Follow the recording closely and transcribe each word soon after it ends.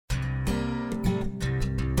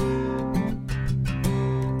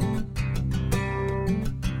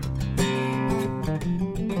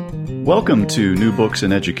Welcome to New Books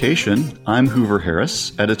in Education. I'm Hoover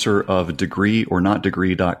Harris, editor of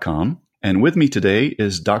degreeornotdegree.com. And with me today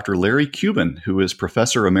is Dr. Larry Cuban, who is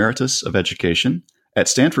Professor Emeritus of Education at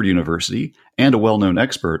Stanford University and a well-known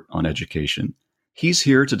expert on education. He's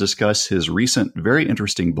here to discuss his recent, very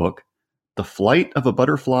interesting book, The Flight of a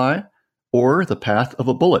Butterfly or The Path of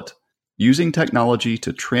a Bullet, Using Technology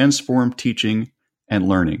to Transform Teaching and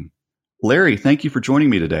Learning. Larry, thank you for joining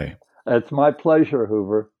me today. It's my pleasure,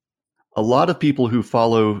 Hoover. A lot of people who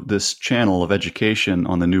follow this channel of education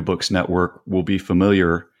on the New Books Network will be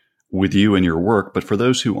familiar with you and your work. But for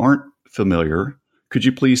those who aren't familiar, could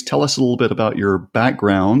you please tell us a little bit about your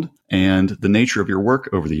background and the nature of your work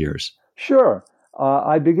over the years? Sure.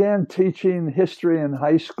 I began teaching history in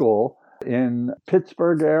high school in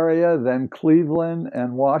Pittsburgh area, then Cleveland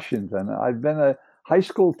and Washington. I've been a high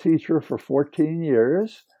school teacher for 14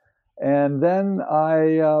 years. And then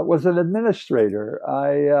I was an administrator.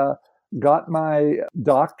 I got my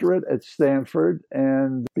doctorate at Stanford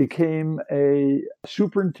and became a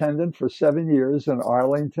superintendent for 7 years in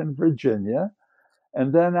Arlington, Virginia.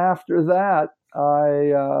 And then after that,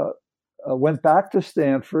 I went back to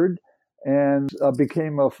Stanford and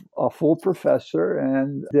became a full professor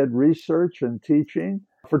and did research and teaching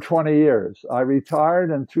for 20 years. I retired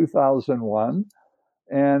in 2001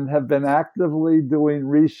 and have been actively doing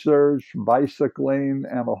research, bicycling,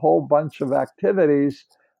 and a whole bunch of activities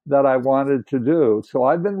that I wanted to do. So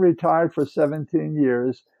I've been retired for 17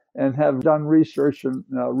 years and have done research and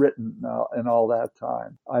written in all that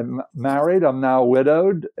time. I'm married, I'm now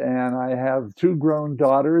widowed, and I have 2 grown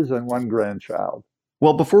daughters and 1 grandchild.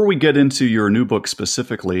 Well, before we get into your new book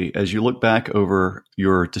specifically, as you look back over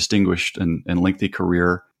your distinguished and lengthy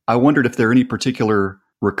career, I wondered if there are any particular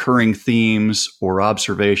recurring themes or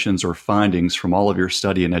observations or findings from all of your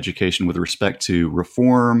study in education with respect to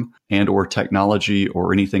reform and or technology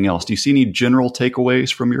or anything else. Do you see any general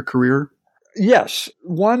takeaways from your career? Yes.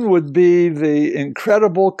 One would be the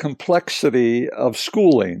incredible complexity of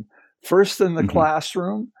schooling, first in the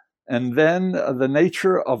classroom, and then the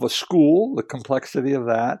nature of a school, the complexity of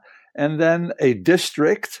that, and then a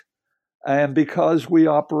district. And because we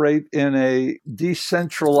operate in a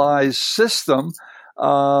decentralized system,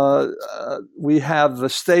 we have the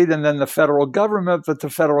state and then the federal government, but the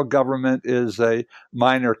federal government is a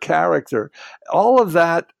minor character. All of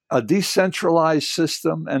that, a decentralized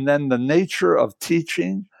system, and then the nature of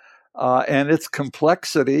teaching and its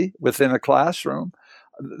complexity within a classroom,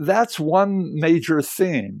 that's one major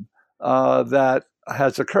theme that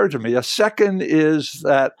has occurred to me. A second is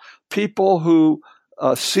that people who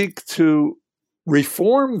seek to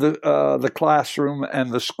reform the classroom and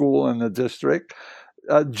the school and the district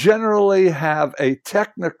generally have a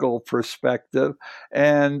technical perspective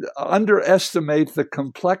and underestimate the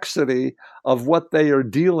complexity of what they are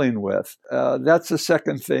dealing with. That's the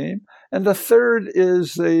second theme. And the third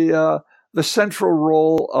is the central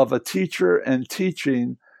role of a teacher and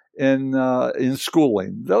teaching in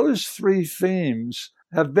schooling. Those 3 themes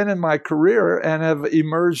have been in my career and have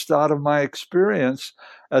emerged out of my experience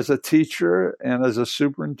as a teacher and as a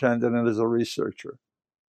superintendent and as a researcher.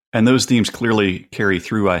 And those themes clearly carry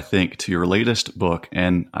through, I think, to your latest book.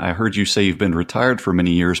 And I heard you say you've been retired for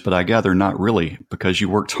many years, but I gather not really, because you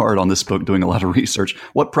worked hard on this book doing a lot of research.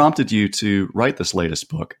 What prompted you to write this latest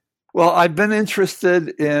book? Well, I've been interested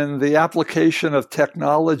in the application of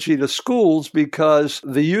technology to schools because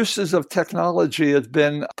the uses of technology have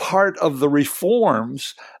been part of the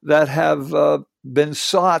reforms that have been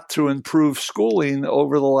sought to improve schooling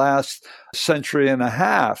over the last century and a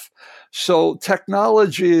half. So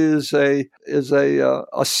technology is a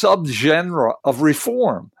subgenre of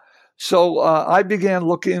reform. So I began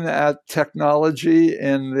looking at technology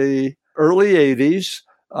in the early 80s,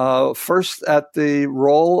 first at the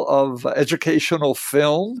role of educational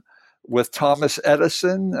film with Thomas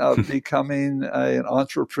Edison becoming an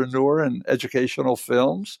entrepreneur in educational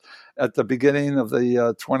films at the beginning of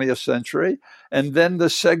the 20th century, and then the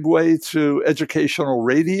segue to educational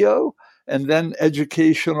radio, and then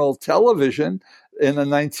educational television in the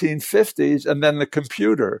 1950s, and then the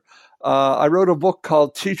computer. I wrote a book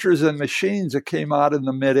called Teachers and Machines that came out in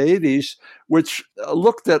the mid-'80s, which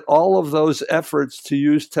looked at all of those efforts to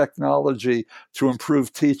use technology to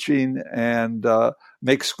improve teaching and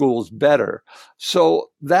make schools better. So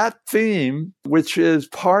that theme, which is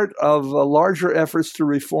part of larger efforts to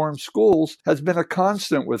reform schools, has been a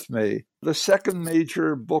constant with me. The second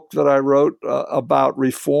major book that I wrote about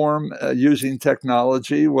reform using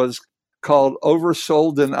technology was called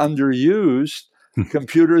Oversold and Underused,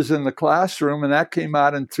 computers in the classroom, and that came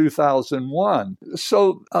out in 2001.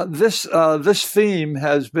 So this theme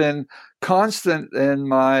has been constant in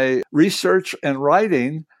my research and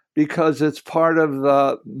writing because it's part of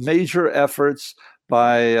the major efforts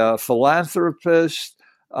by philanthropists,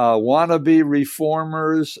 wannabe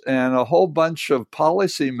reformers, and a whole bunch of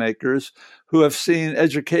policymakers who have seen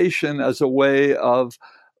education as a way of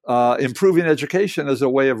improving education as a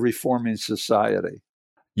way of reforming society.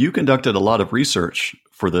 You conducted a lot of research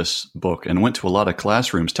for this book and went to a lot of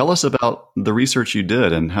classrooms. Tell us about the research you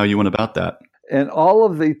did and how you went about that. And all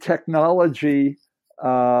of the technology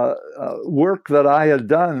work that I had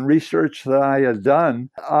done, research that I had done,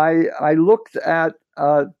 I looked at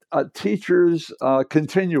teachers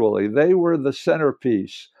continually. They were the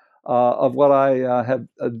centerpiece of what I had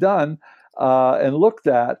done and looked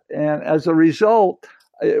at. And as a result,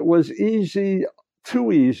 it was easy,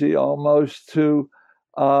 too easy almost, to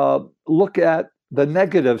look at the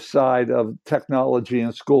negative side of technology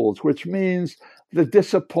in schools, which means the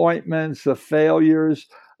disappointments, the failures,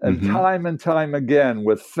 and time again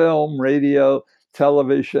with film, radio,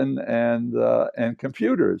 television, and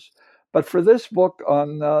computers. But for this book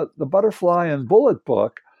on the Butterfly and Bullet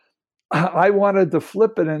book, I wanted to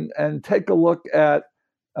flip it and take a look at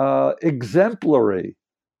exemplary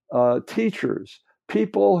teachers,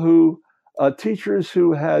 teachers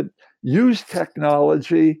who had used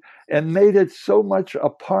technology and made it so much a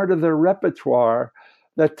part of their repertoire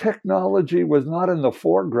that technology was not in the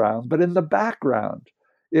foreground, but in the background.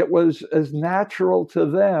 It was as natural to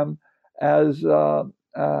them as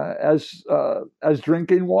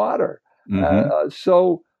drinking water.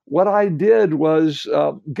 So what I did was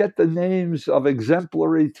get the names of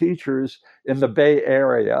exemplary teachers in the Bay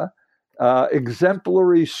Area,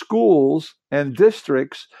 exemplary schools and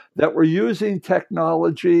districts that were using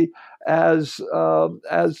technology as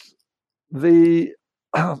the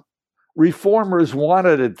reformers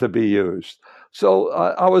wanted it to be used. So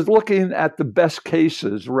I was looking at the best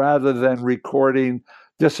cases rather than recording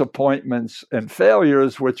disappointments and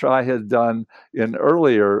failures, which I had done in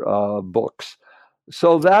earlier books.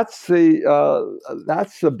 So that's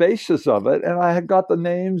the basis of it. And I had got the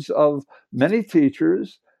names of many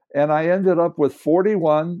teachers, and I ended up with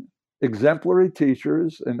 41 exemplary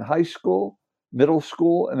teachers in high school, middle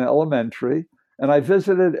school, and elementary. And I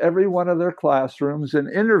visited every one of their classrooms and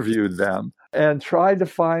interviewed them and tried to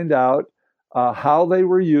find out how they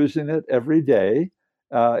were using it every day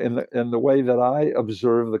in the way that I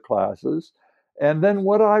observe the classes. And then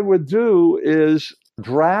what I would do is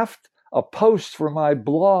draft a post for my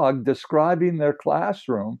blog describing their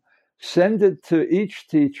classroom, send it to each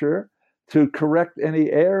teacher to correct any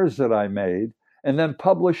errors that I made, and then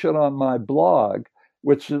publish it on my blog,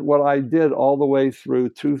 which is what I did all the way through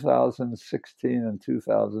 2016 and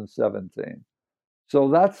 2017. So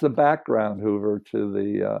that's the background, Hoover,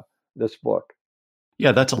 to this book.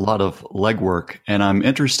 Yeah, that's a lot of legwork. And I'm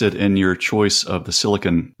interested in your choice of the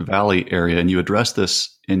Silicon Valley area. And you address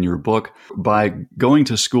this in your book. By going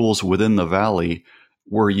to schools within the Valley,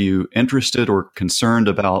 were you interested or concerned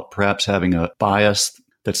about perhaps having a bias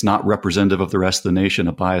that's not representative of the rest of the nation,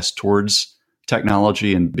 a bias towards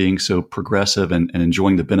technology and being so progressive and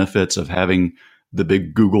enjoying the benefits of having the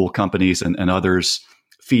big Google companies and others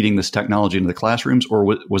feeding this technology into the classrooms? Or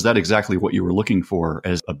was that exactly what you were looking for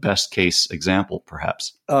as a best case example,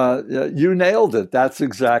 perhaps? You nailed it. That's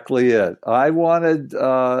exactly it. I wanted,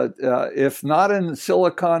 if not in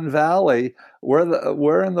Silicon Valley,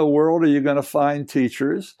 where in the world are you going to find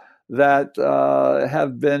teachers that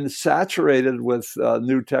have been saturated with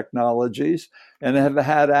new technologies and have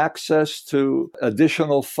had access to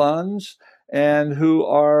additional funds and who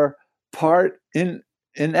are part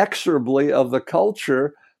inexorably of the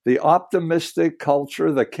culture, the optimistic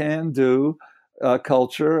culture, the can-do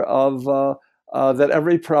culture of that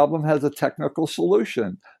every problem has a technical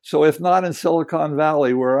solution. So if not in Silicon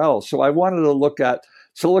Valley, where else? So I wanted to look at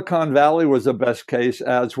Silicon Valley was the best case,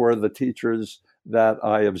 as were the teachers that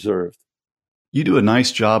I observed. You do a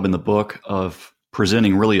nice job in the book of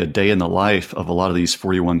presenting really a day in the life of a lot of these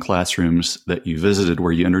 41 classrooms that you visited,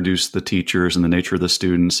 where you introduce the teachers and the nature of the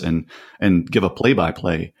students and give a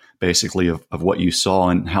play-by-play, basically, of what you saw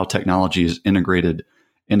and how technology is integrated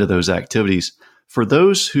into those activities. For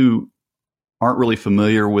those who aren't really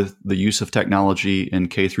familiar with the use of technology in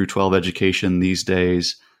K through 12 education these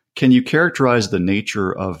days, can you characterize the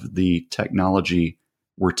nature of the technology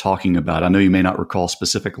we're talking about? I know you may not recall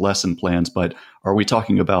specific lesson plans, but are we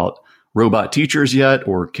talking about robot teachers yet,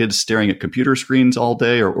 or kids staring at computer screens all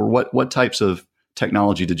day, or what types of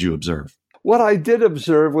technology did you observe? What I did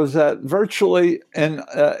observe was that virtually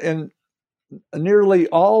in nearly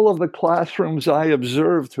all of the classrooms I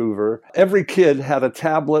observed, Hoover, every kid had a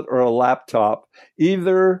tablet or a laptop.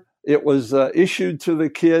 Either it was issued to the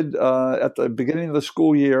kid at the beginning of the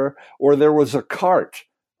school year, or there was a cart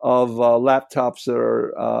of laptops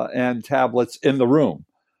and tablets in the room.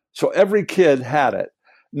 So every kid had it.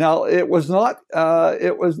 Now, it was not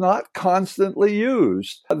constantly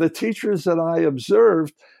used. The teachers that I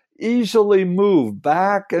observed easily moved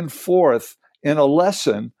back and forth in a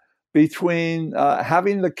lesson between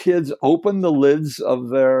having the kids open the lids of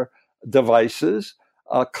their devices,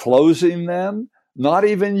 closing them, not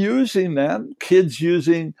even using them, kids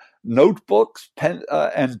using notebooks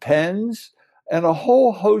and pens, and a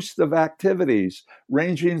whole host of activities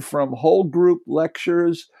ranging from whole group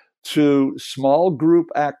lectures to small group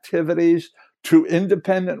activities to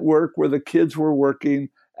independent work where the kids were working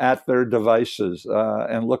at their devices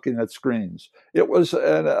and looking at screens. It was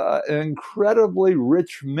an incredibly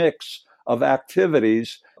rich mix of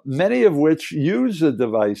activities, many of which use the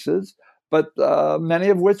devices, but many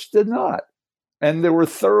of which did not. And they were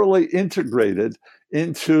thoroughly integrated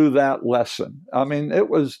into that lesson. I mean, it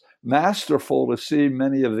was masterful to see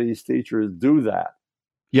many of these teachers do that.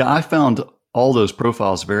 Yeah, I found all those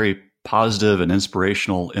profiles very positive and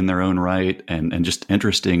inspirational in their own right and just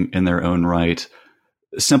interesting in their own right.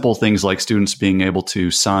 Simple things like students being able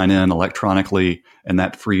to sign in electronically, and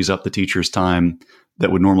that frees up the teacher's time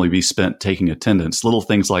that would normally be spent taking attendance. Little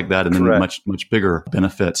things like that, and then Correct. much bigger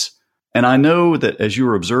benefits. And I know that as you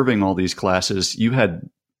were observing all these classes, you had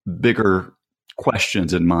bigger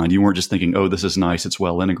questions in mind. You weren't just thinking, oh, this is nice, it's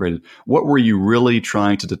well integrated. What were you really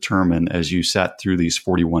trying to determine as you sat through these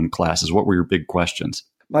 41 classes? What were your big questions?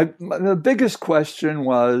 The biggest question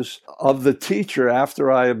was of the teacher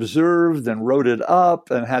after I observed and wrote it up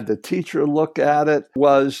and had the teacher look at it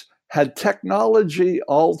was, had technology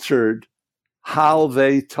altered how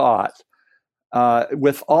they taught?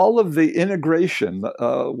 With all of the integration,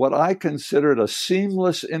 what I considered a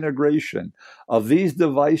seamless integration of these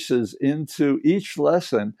devices into each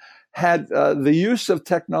lesson, had the use of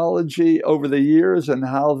technology over the years and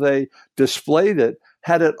how they displayed it,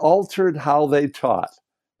 had it altered how they taught?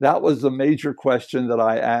 That was the major question that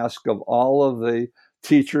I asked of all of the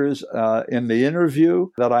teachers in the interview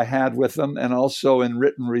that I had with them, and also in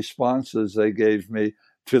written responses they gave me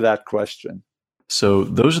to that question. So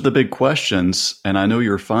those are the big questions, and I know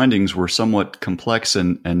your findings were somewhat complex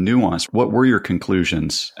and nuanced. What were your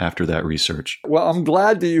conclusions after that research? Well, I'm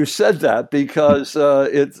glad that you said that, because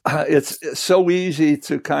it's so easy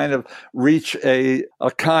to kind of reach a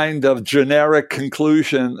kind of generic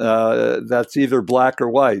conclusion that's either black or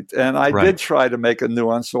white. And I did try to make a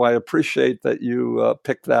nuance, so I appreciate that you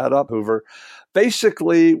picked that up, Hoover.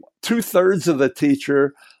 Basically, 2/3 of the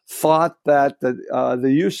teacher thought that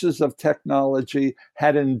the uses of technology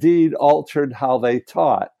had indeed altered how they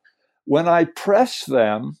taught. When I pressed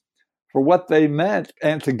them for what they meant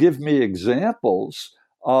and to give me examples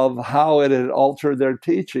of how it had altered their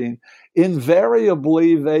teaching,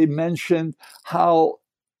 invariably they mentioned how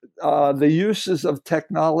the uses of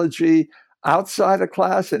technology outside a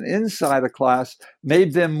class and inside a class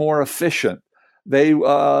made them more efficient. They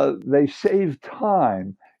saved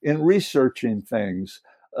time in researching things.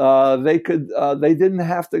 They didn't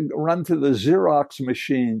have to run to the Xerox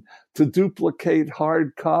machine to duplicate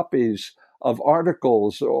hard copies of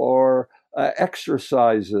articles or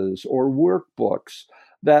exercises or workbooks.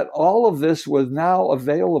 That all of this was now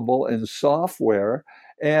available in software,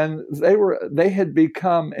 and they had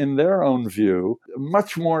become, in their own view,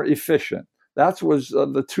 much more efficient. That was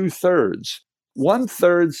the 2/3.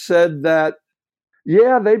 1/3 said that,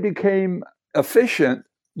 yeah, they became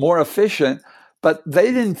more efficient, but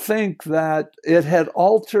they didn't think that it had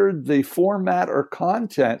altered the format or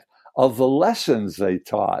content of the lessons they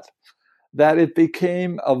taught, that it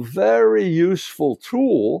became a very useful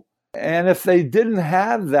tool. And if they didn't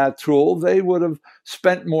have that tool, they would have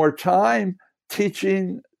spent more time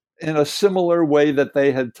teaching in a similar way that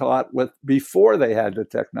they had taught with before they had the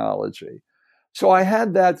technology. So I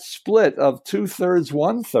had that split of 2/3,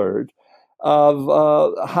 1/3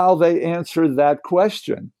 of how they answered that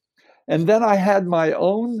question. And then I had my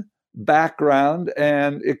own background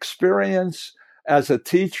and experience as a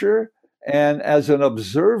teacher and as an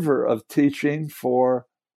observer of teaching for,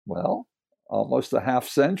 well, almost a half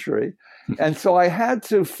century. And so I had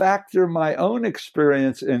to factor my own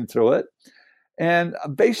experience into it. And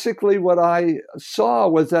basically what I saw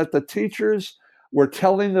was that the teachers were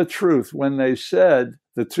telling the truth when they said,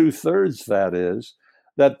 the 2/3 that is,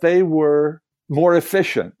 that they were more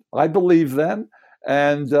efficient. I believe them,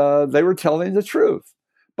 and they were telling the truth.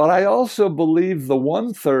 But I also believe the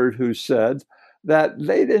 1/3 who said that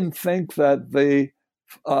they didn't think that the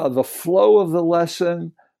flow of the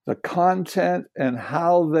lesson, the content, and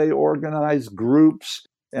how they organize groups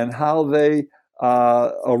and how they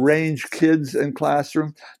arrange kids in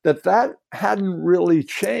classroom, that hadn't really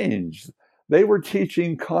changed. They were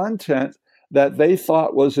teaching content that they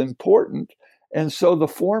thought was important. And so the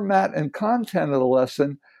format and content of the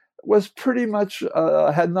lesson was pretty much,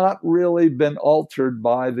 had not really been altered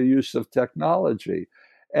by the use of technology.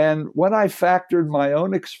 And when I factored my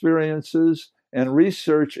own experiences and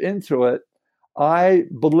research into it, I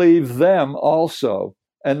believe them also.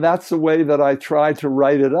 And that's the way that I tried to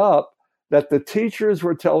write it up, that the teachers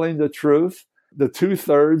were telling the truth, the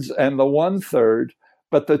 2/3 and the 1/3,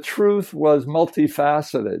 but the truth was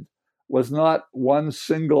multifaceted, was not one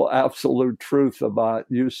single absolute truth about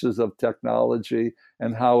uses of technology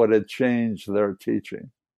and how it had changed their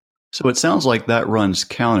teaching. So it sounds like that runs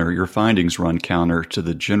counter, your findings run counter to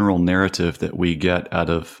the general narrative that we get out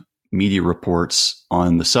of media reports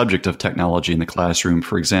on the subject of technology in the classroom.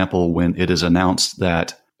 For example, when it is announced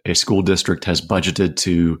that a school district has budgeted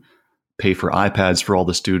to pay for iPads for all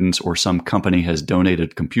the students, or some company has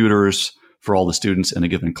donated computers for all the students in a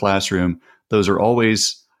given classroom, those are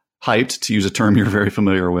always hyped, to use a term you're very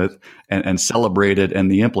familiar with, and celebrated. And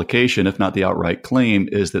the implication, if not the outright claim,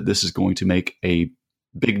 is that this is going to make a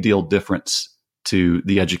big deal difference to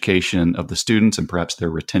the education of the students and perhaps their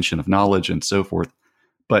retention of knowledge and so forth.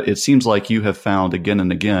 But it seems like you have found again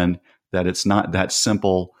and again that it's not that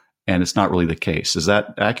simple, and it's not really the case. Is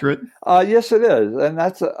that accurate? Yes, it is, and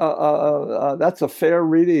that's a fair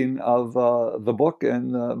reading of the book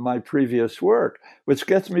and my previous work, which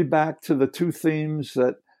gets me back to the two themes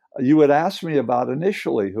that you had asked me about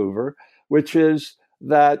initially, Hoover, which is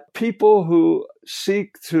that people who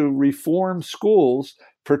seek to reform schools,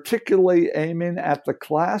 particularly aiming at the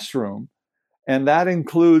classroom, and that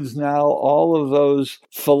includes now all of those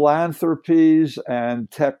philanthropies and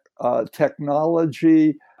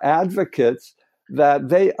technology advocates, that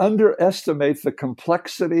they underestimate the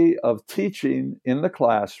complexity of teaching in the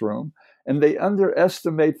classroom, and they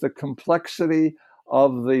underestimate the complexity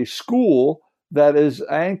of the school that is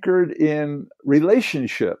anchored in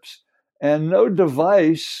relationships. And no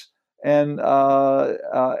device and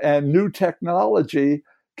new technology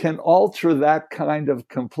can alter that kind of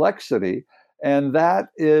complexity. And that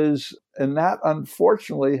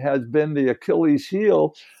unfortunately has been the Achilles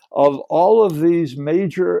heel of all of these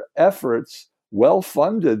major efforts, well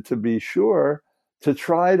funded to be sure, to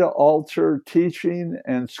try to alter teaching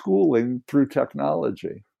and schooling through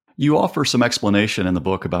technology. You offer some explanation in the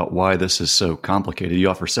book about why this is so complicated. You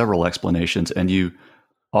offer several explanations, and you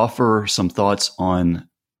offer some thoughts on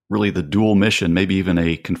really the dual mission, maybe even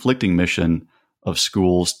a conflicting mission of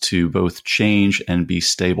schools to both change and be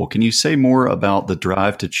stable. Can you say more about the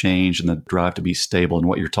drive to change and the drive to be stable and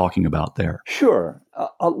what you're talking about there? Sure.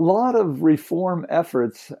 A lot of reform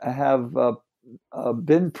efforts have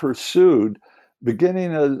been pursued,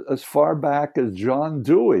 beginning as far back as John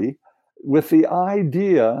Dewey, with the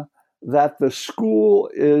idea that the school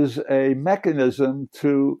is a mechanism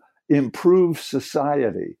to improve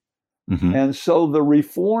society. Mm-hmm. And so the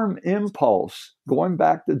reform impulse, going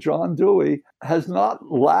back to John Dewey, has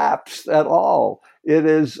not lapsed at all. It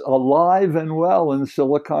is alive and well in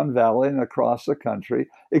Silicon Valley and across the country.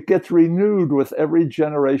 It gets renewed with every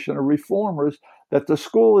generation of reformers, that the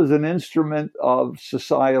school is an instrument of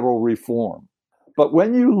societal reform. But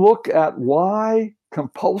when you look at why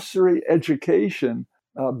compulsory education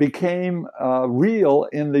became real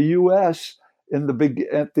in the U.S. at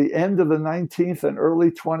the end of the 19th and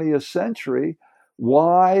early 20th century,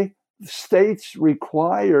 why states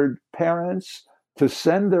required parents to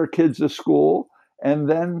send their kids to school and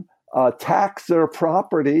then tax their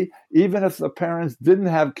property, even if the parents didn't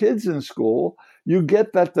have kids in school, you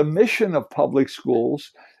get that the mission of public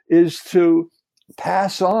schools is to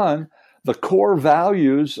pass on the core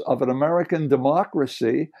values of an American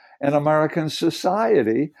democracy and American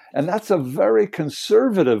society. And that's a very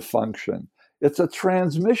conservative function. It's a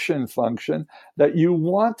transmission function that you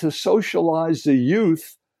want to socialize the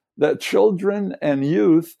youth, the children and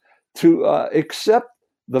youth, to accept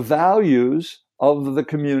the values of the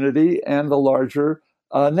community and the larger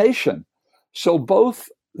nation. So both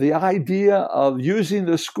the idea of using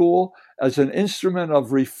the school as an instrument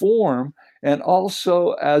of reform and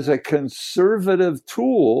also as a conservative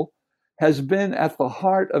tool has been at the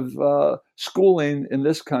heart of schooling in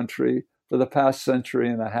this country for the past century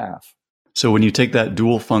and a half. So when you take that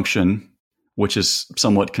dual function, which is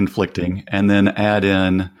somewhat conflicting, and then add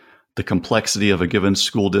in the complexity of a given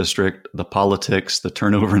school district, the politics, the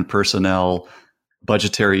turnover in personnel,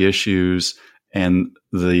 budgetary issues, and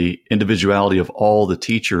the individuality of all the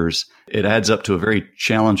teachers, it adds up to a very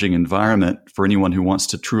challenging environment for anyone who wants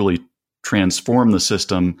to truly transform the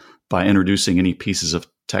system by introducing any pieces of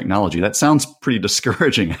technology. That sounds pretty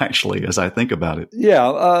discouraging, actually, as I think about it.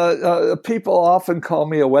 Yeah, people often call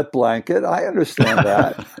me a wet blanket. I understand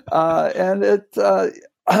that,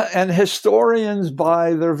 and historians,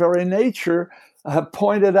 by their very nature, have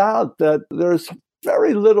pointed out that there's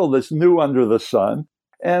very little that's new under the sun,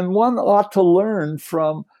 and one ought to learn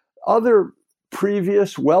from other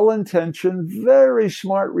previous, well-intentioned, very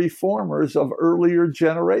smart reformers of earlier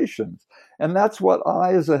generations. And that's what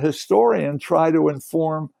I, as a historian, try to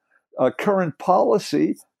inform current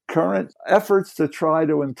policy, current efforts to try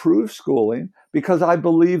to improve schooling, because I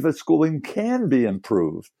believe that schooling can be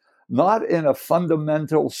improved, not in a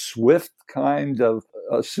fundamental, swift kind of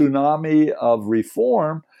tsunami of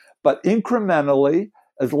reform, but incrementally,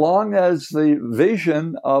 as long as the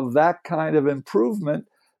vision of that kind of improvement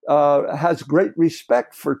has great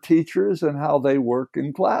respect for teachers and how they work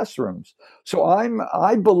in classrooms. So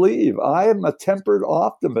I believe, I am a tempered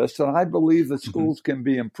optimist, and I believe that schools can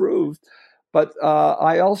be improved. But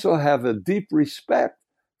I also have a deep respect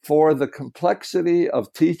for the complexity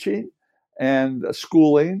of teaching and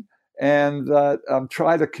schooling, and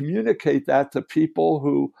try to communicate that to people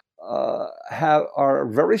who are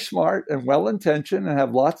very smart and well-intentioned and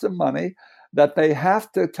have lots of money, that they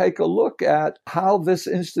have to take a look at how this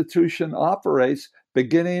institution operates,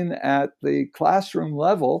 beginning at the classroom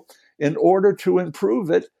level, in order to improve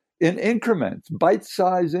it in increments,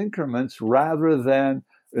 bite-sized increments, rather than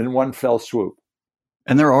in one fell swoop.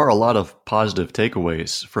 And there are a lot of positive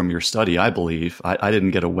takeaways from your study, I believe. I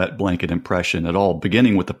didn't get a wet blanket impression at all,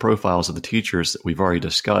 beginning with the profiles of the teachers that we've already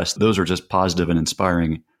discussed. Those are just positive and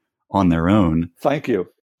inspiring on their own. Thank you.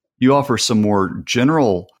 You offer some more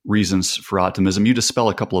general reasons for optimism. You dispel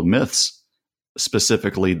a couple of myths,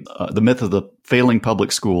 specifically the myth of the failing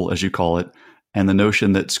public school, as you call it, and the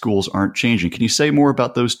notion that schools aren't changing. Can you say more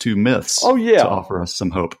about those two myths to offer us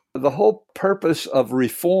some hope? The whole purpose of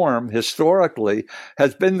reform historically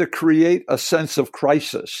has been to create a sense of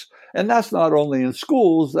crisis. And that's not only in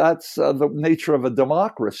schools, that's the nature of a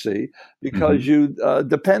democracy, because you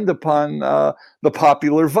depend upon the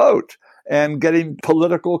popular vote and getting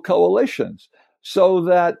political coalitions. So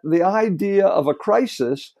that the idea of a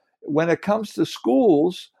crisis, when it comes to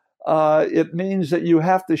schools, it means that you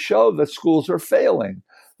have to show that schools are failing.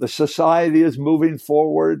 The society is moving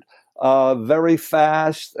forward very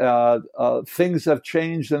fast. Things have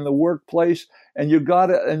changed in the workplace,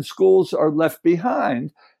 and schools are left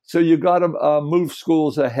behind. So you got to move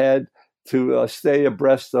schools ahead to stay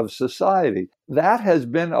abreast of society. That has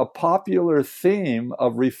been a popular theme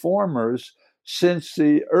of reformers since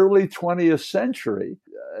the early 20th century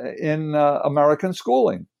in American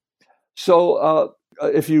schooling. So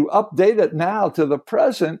if you update it now to the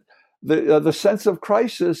present, the sense of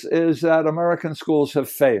crisis is that American schools have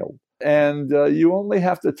failed. And you only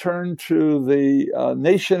have to turn to the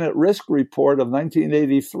Nation at Risk report of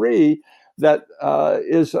 1983 that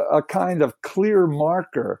is a kind of clear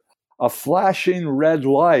marker, a flashing red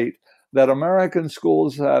light that American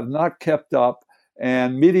schools have not kept up,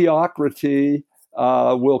 and mediocrity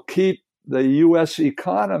will keep the U.S.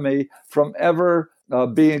 economy from ever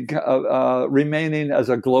remaining as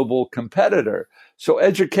a global competitor. So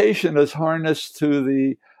education is harnessed to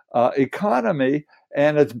the economy,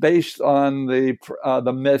 and it's based on the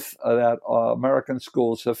myth that American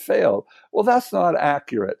schools have failed. Well, that's not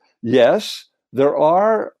accurate. Yes, there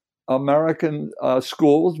are American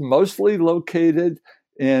schools, mostly located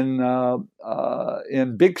in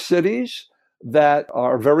big cities, that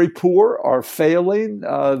are very poor, are failing.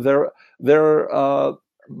 They're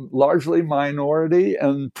largely minority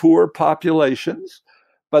and poor populations,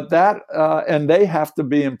 but and they have to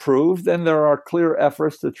be improved, and there are clear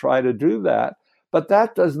efforts to try to do that. But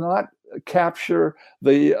that does not capture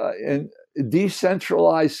the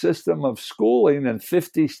decentralized system of schooling in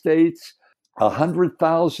 50 states,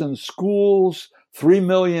 100,000 schools, 3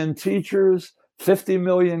 million teachers, 50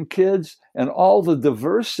 million kids, and all the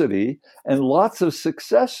diversity and lots of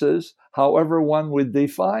successes, however one would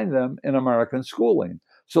define them, in American schooling.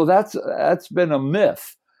 So that's been a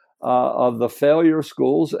myth of the failure of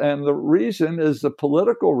schools. And the reason is, the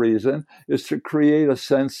political reason is to create a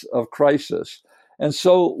sense of crisis. And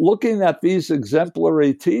so looking at these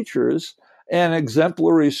exemplary teachers and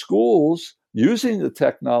exemplary schools using the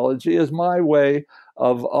technology is my way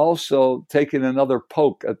of also taking another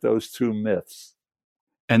poke at those two myths.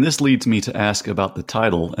 And this leads me to ask about the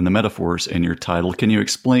title and the metaphors in your title. Can you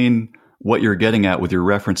explain what you're getting at with your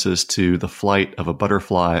references to the flight of a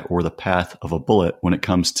butterfly or the path of a bullet when it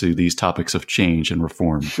comes to these topics of change and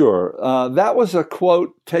reform. Sure. That was a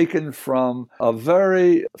quote taken from a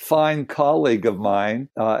very fine colleague of mine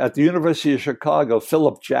at the University of Chicago,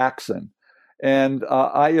 Philip Jackson. And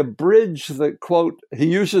I abridge the quote. He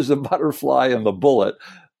uses a butterfly and the bullet,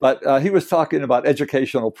 but he was talking about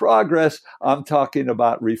educational progress. I'm talking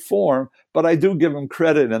about reform, but I do give him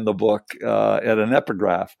credit in the book at an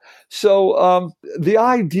epigraph. So the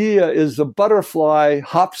idea is the butterfly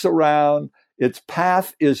hops around, its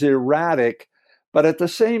path is erratic, but at the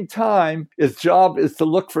same time, its job is to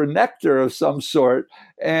look for nectar of some sort.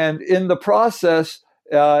 And in the process,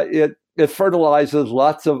 it fertilizes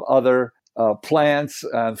lots of other plants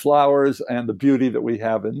and flowers and the beauty that we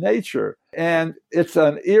have in nature. And it's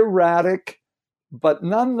an erratic, but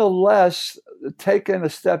nonetheless, taken a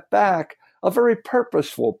step back, a very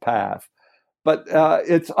purposeful path. But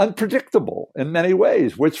it's unpredictable in many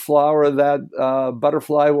ways. Which flower that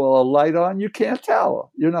butterfly will alight on, you can't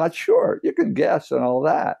tell. You're not sure. You can guess and all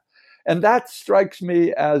that. And that strikes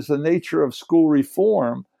me as the nature of school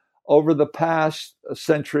reform over the past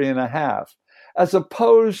century and a half, as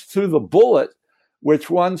opposed to the bullet, which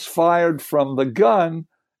once fired from the gun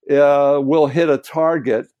will hit a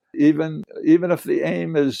target. Even if the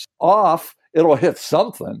aim is off, it'll hit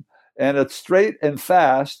something, and it's straight and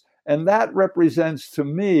fast. And that represents to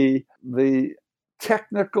me the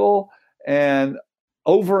technical and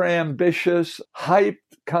overambitious, hyped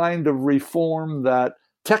kind of reform that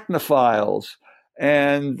technophiles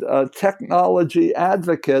and technology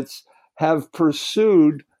advocates have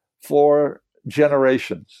pursued for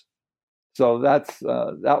generations. So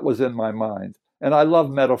that was in my mind. And I love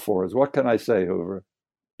metaphors. What can I say, Hoover?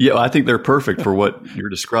 Yeah, I think they're perfect for what you're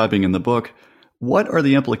describing in the book. What are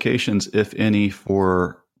the implications, if any,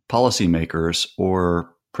 for policymakers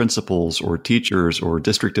or principals or teachers or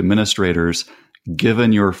district administrators,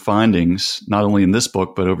 given your findings, not only in this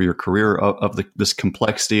book, but over your career of this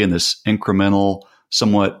complexity and this incremental,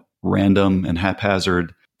 somewhat random and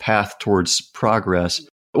haphazard path towards progress?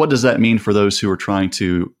 What does that mean for those who are trying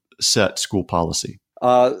to set school policy?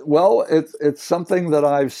 Well, it's something that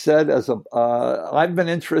I've said I've been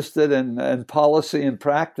interested in policy and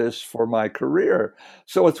practice for my career.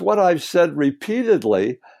 So it's what I've said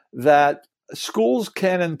repeatedly, that schools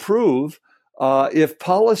can improve if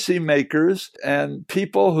policymakers and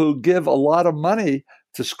people who give a lot of money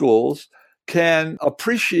to schools can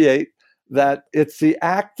appreciate that it's the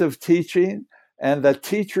act of teaching and that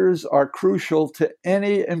teachers are crucial to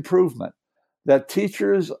any improvement. That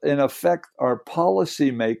teachers, in effect, are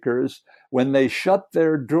policymakers when they shut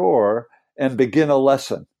their door and begin a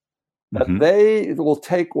lesson. That they will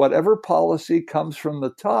take whatever policy comes from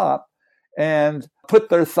the top and put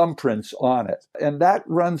their thumbprints on it. And that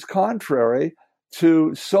runs contrary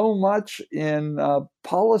to so much in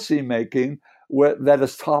policymaking that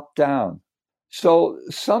is top down. So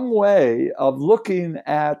some way of looking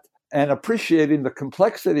at and appreciating the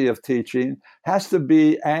complexity of teaching has to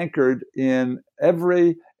be anchored in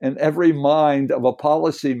every mind of a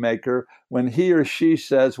policymaker when he or she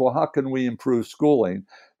says, well, how can we improve schooling?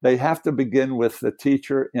 They have to begin with the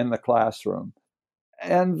teacher in the classroom.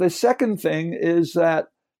 And the second thing is that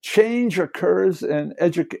change occurs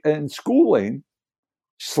in schooling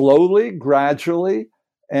slowly, gradually,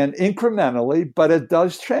 and incrementally, but it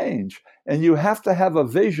does change. And you have to have a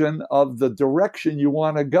vision of the direction you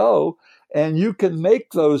want to go. And you can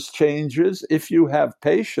make those changes if you have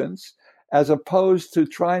patience, as opposed to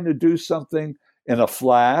trying to do something in a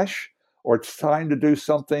flash or trying to do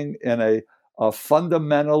something in a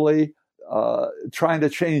fundamentally trying to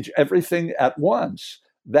change everything at once.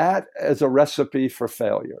 That is a recipe for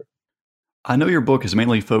failure. I know your book is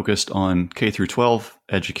mainly focused on K through 12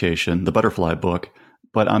 education, the Butterfly book,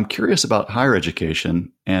 but I'm curious about higher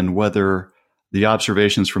education and whether the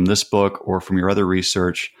observations from this book or from your other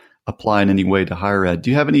research apply in any way to higher ed. Do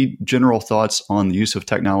you have any general thoughts on the use of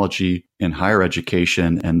technology in higher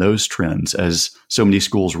education and those trends as so many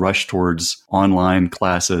schools rush towards online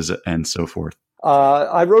classes and so forth?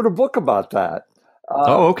 I wrote a book about that.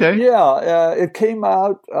 Okay. Yeah, it came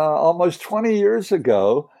out almost 20 years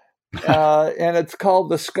ago, and it's called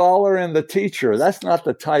The Scholar and the Teacher. That's not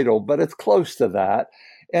the title, but it's close to that.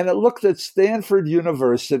 And it looked at Stanford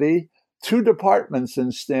University, two departments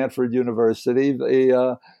in Stanford University,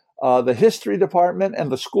 the history department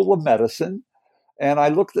and the School of Medicine. And I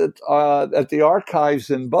looked at the archives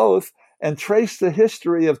in both and traced the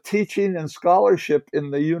history of teaching and scholarship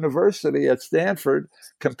in the university at Stanford,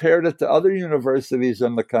 compared it to other universities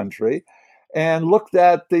in the country, and looked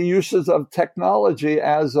at the uses of technology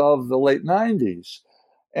as of the late 90s.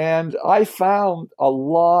 And I found a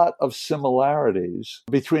lot of similarities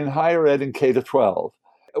between higher ed and K-12.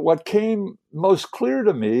 What came most clear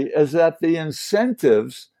to me is that the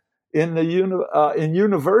incentives in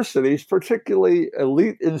universities, particularly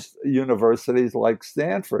elite universities like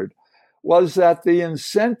Stanford, was that the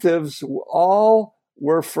incentives all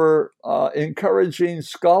were for encouraging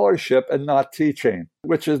scholarship and not teaching,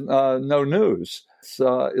 which is no news.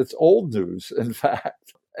 It's old news, in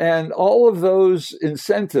fact. And all of those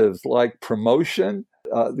incentives, like promotion,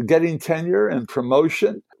 getting tenure and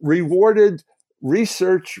promotion, rewarded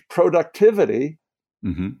research productivity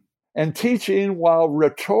and teaching, while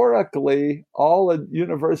rhetorically all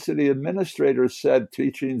university administrators said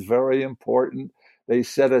teaching's very important. They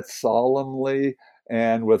said it solemnly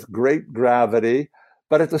and with great gravity.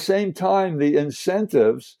 But at the same time, the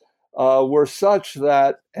incentives were such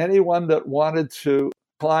that anyone that wanted to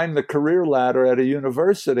climb the career ladder at a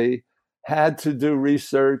university had to do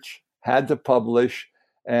research, had to publish,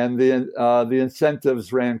 and the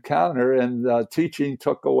incentives ran counter, and teaching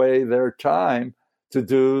took away their time to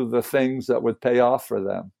do the things that would pay off for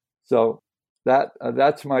them. So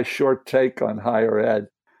that's my short take on higher ed.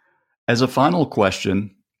 As a final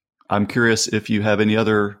question, I'm curious if you have any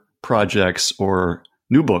other projects or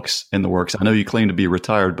new books in the works. I know you claim to be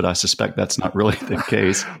retired, but I suspect that's not really the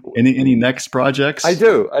case. Any next projects? I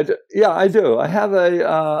do. Yeah, I do. I have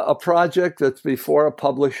a project that's before a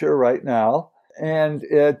publisher right now, and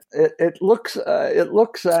it looks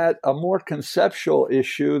at a more conceptual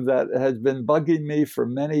issue that has been bugging me for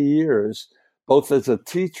many years, both as a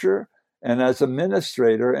teacher and as an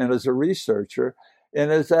administrator and as a researcher,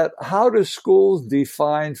 and is that how do schools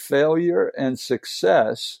define failure and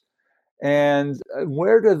success? And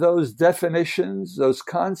where do those definitions, those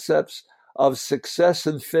concepts of success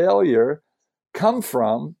and failure come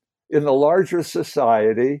from in the larger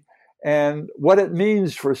society, and what it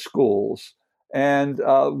means for schools, and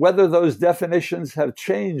whether those definitions have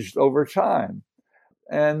changed over time?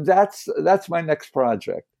 And that's my next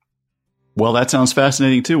project. Well, that sounds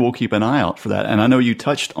fascinating too. We'll keep an eye out for that. And I know you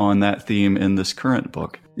touched on that theme in this current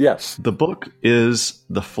book. Yes. The book is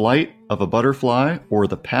The Flight of a Butterfly, or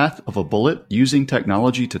The Path of a Bullet, Using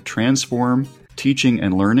Technology to Transform Teaching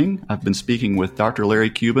and Learning. I've been speaking with Dr. Larry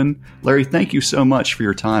Cuban. Larry, thank you so much for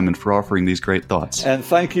your time and for offering these great thoughts. And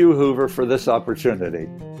thank you, Hoover, for this opportunity.